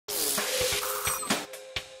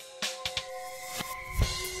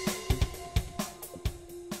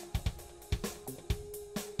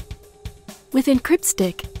With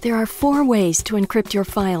Encrypt-Stick, there are 4 ways to encrypt your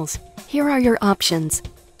files. Here are your options: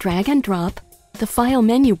 drag and drop, the file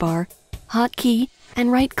menu bar, hotkey,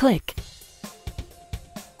 and right-click.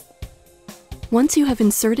 Once you have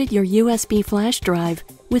inserted your USB flash drive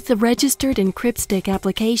with the registered Encrypt-Stick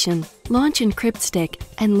application, launch Encrypt-Stick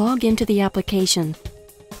and log into the application.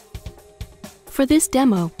 For this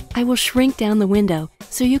demo, I will shrink down the window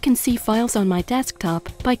so you can see files on my desktop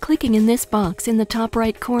by clicking in this box in the top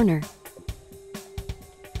right corner.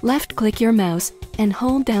 Left-click your mouse and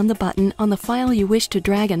hold down the button on the file you wish to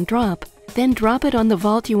drag and drop, then drop it on the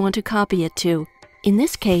vault you want to copy it to. In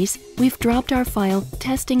this case, we've dropped our file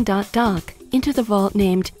testing.doc into the vault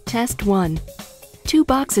named test1. 2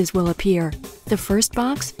 boxes will appear. The first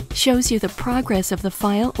box shows you the progress of the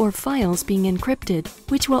file or files being encrypted,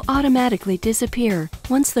 which will automatically disappear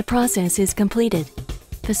once the process is completed.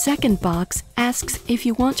 The second box asks if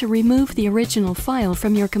you want to remove the original file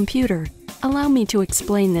from your computer. Allow me to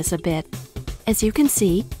explain this a bit. As you can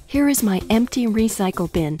see, here is my empty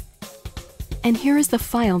recycle bin. And here is the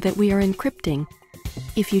file that we are encrypting.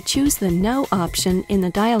 If you choose the No option in the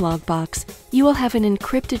dialog box, you will have an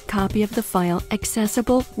encrypted copy of the file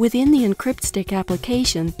accessible within the Encrypt-Stick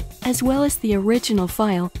application, as well as the original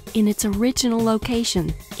file in its original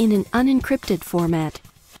location in an unencrypted format.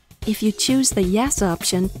 If you choose the Yes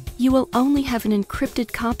option, you will only have an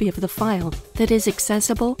encrypted copy of the file that is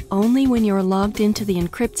accessible only when you are logged into the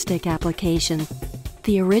Encrypt-Stick application.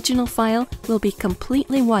 The original file will be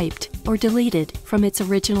completely wiped or deleted from its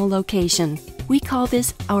original location. We call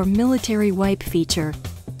this our military wipe feature.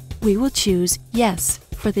 We will choose Yes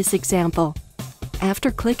for this example.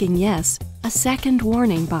 After clicking Yes, a second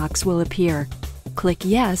warning box will appear. Click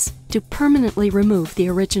Yes to permanently remove the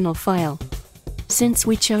original file. Since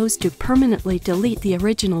we chose to permanently delete the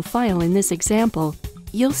original file in this example,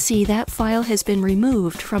 you'll see that file has been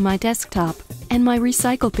removed from my desktop and my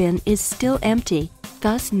recycle bin is still empty,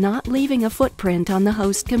 thus not leaving a footprint on the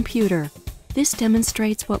host computer. This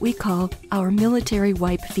demonstrates what we call our military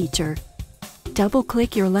wipe feature.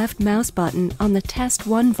 Double-click your left mouse button on the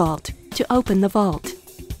test1 vault to open the vault.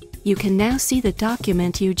 You can now see the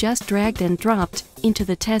document you just dragged and dropped into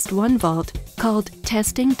the test1 vault called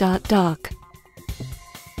testing.doc.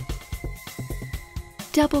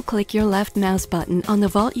 Double-click your left mouse button on the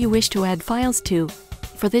vault you wish to add files to.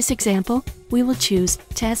 For this example, we will choose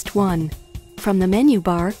Test1. From the menu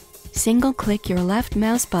bar, single-click your left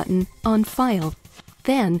mouse button on File.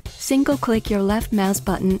 Then, single-click your left mouse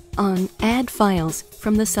button on Add Files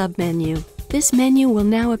from the submenu. This menu will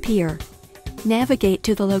now appear. Navigate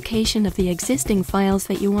to the location of the existing files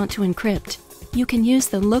that you want to encrypt. You can use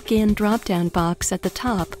the Look In drop-down box at the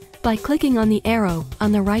top by clicking on the arrow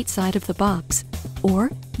on the right side of the box,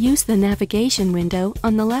 or use the navigation window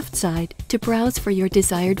on the left side to browse for your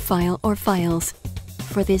desired file or files.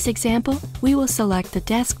 For this example, we will select the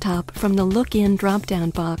desktop from the Look In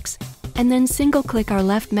drop-down box, and then single-click our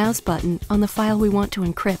left mouse button on the file we want to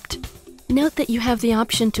encrypt. Note that you have the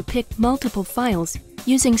option to pick multiple files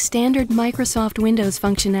using standard Microsoft Windows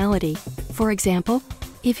functionality. For example,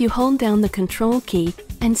 if you hold down the Control key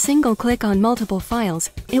and single-click on multiple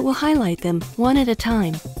files, it will highlight them one at a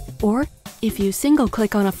time. Or, if you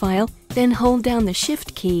single-click on a file, then hold down the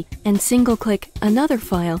Shift key and single-click another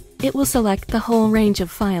file, it will select the whole range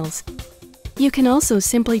of files. You can also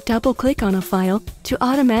simply double-click on a file to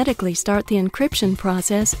automatically start the encryption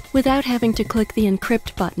process without having to click the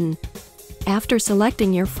Encrypt button. After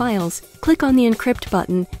selecting your files, click on the Encrypt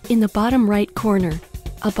button in the bottom right corner.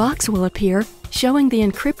 A box will appear showing the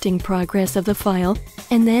encrypting progress of the file,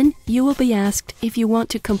 and then you will be asked if you want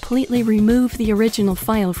to completely remove the original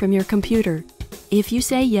file from your computer. If you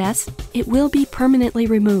say yes, it will be permanently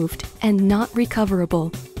removed and not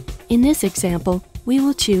recoverable. In this example, we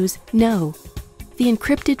will choose No. The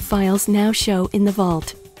encrypted files now show in the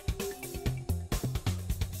vault.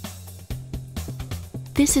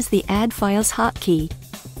 This is the Add Files hotkey.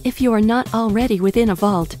 If you are not already within a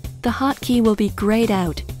vault, the hotkey will be grayed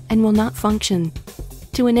out and will not function.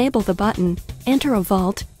 To enable the button, enter a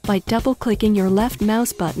vault by double-clicking your left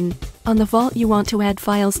mouse button on the vault you want to add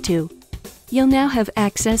files to. You'll now have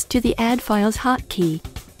access to the Add Files hotkey.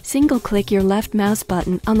 Single-click your left mouse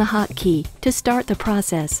button on the hotkey to start the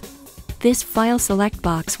process. This File Select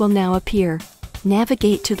box will now appear.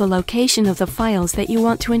 Navigate to the location of the files that you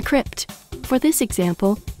want to encrypt. For this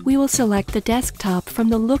example, we will select the desktop from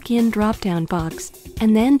the Look In drop-down box,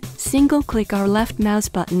 and then single-click our left mouse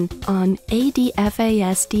button on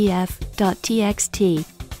adfasdf.txt.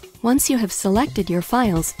 Once you have selected your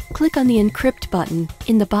files, click on the Encrypt button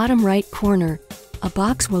in the bottom right corner. A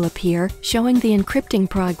box will appear showing the encrypting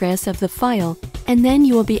progress of the file, and then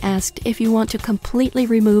you will be asked if you want to completely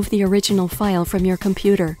remove the original file from your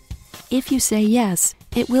computer. If you say yes,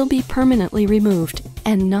 it will be permanently removed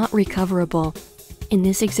and not recoverable. In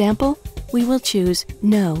this example, we will choose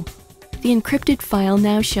No. The encrypted file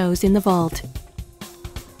now shows in the vault.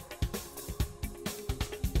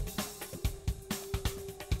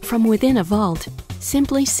 From within a vault,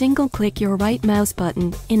 simply single-click your right mouse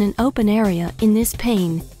button in an open area in this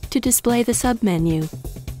pane to display the submenu.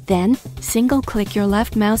 Then, single-click your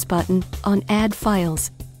left mouse button on Add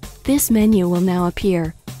Files. This menu will now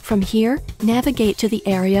appear. From here, navigate to the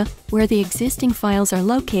area where the existing files are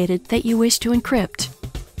located that you wish to encrypt.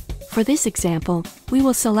 For this example, we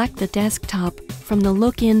will select the desktop from the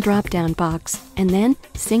Look-In drop-down box and then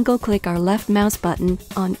single-click our left mouse button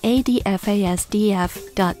on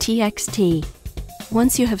adfasdf.txt.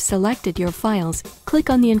 Once you have selected your files, click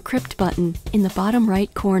on the Encrypt button in the bottom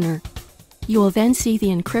right corner. You will then see the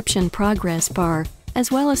encryption progress bar, as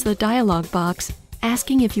well as the dialog box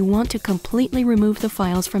asking if you want to completely remove the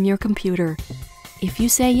files from your computer. If you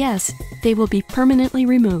say yes, they will be permanently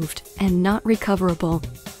removed and not recoverable.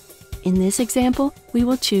 In this example, we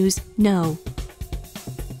will choose No.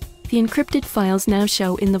 The encrypted files now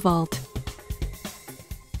show in the vault.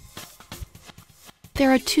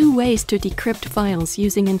 There are two ways to decrypt files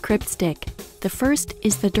using Encrypt-Stick. The first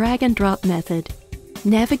is the drag and drop method.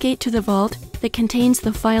 Navigate to the vault that contains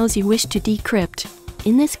the files you wish to decrypt.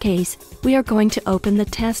 In this case, we are going to open the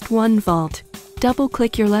Test1 vault.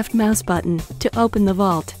 Double-click your left mouse button to open the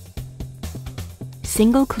vault.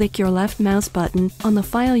 Single-click your left mouse button on the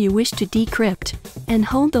file you wish to decrypt and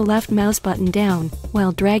hold the left mouse button down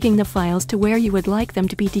while dragging the files to where you would like them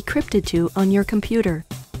to be decrypted to on your computer.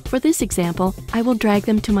 For this example, I will drag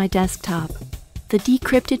them to my desktop. The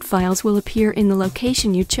decrypted files will appear in the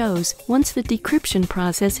location you chose once the decryption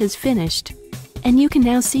process has finished. And you can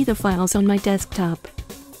now see the files on my desktop.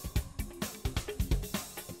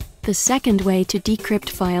 The second way to decrypt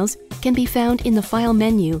files can be found in the File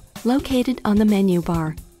menu, located on the menu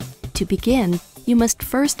bar. To begin, you must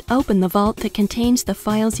first open the vault that contains the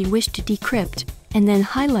files you wish to decrypt, and then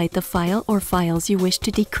highlight the file or files you wish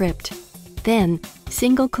to decrypt. Then,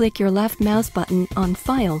 single-click your left mouse button on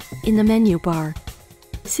File in the menu bar.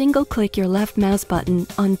 Single-click your left mouse button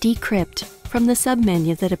on Decrypt from the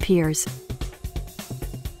submenu that appears.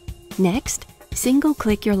 Next,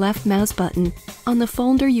 single-click your left mouse button on the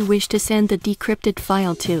folder you wish to send the decrypted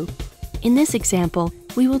file to. In this example,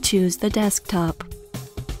 we will choose the desktop.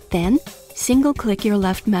 Then, single-click your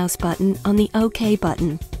left mouse button on the OK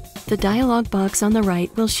button. The dialog box on the right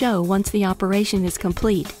will show once the operation is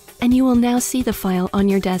complete, and you will now see the file on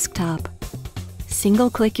your desktop.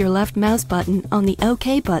 Single-click your left mouse button on the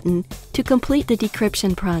OK button to complete the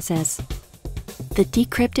decryption process. The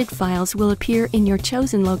decrypted files will appear in your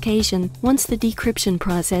chosen location once the decryption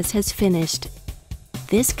process has finished.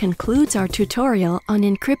 This concludes our tutorial on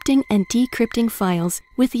encrypting and decrypting files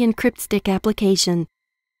with the Encrypt-Stick application.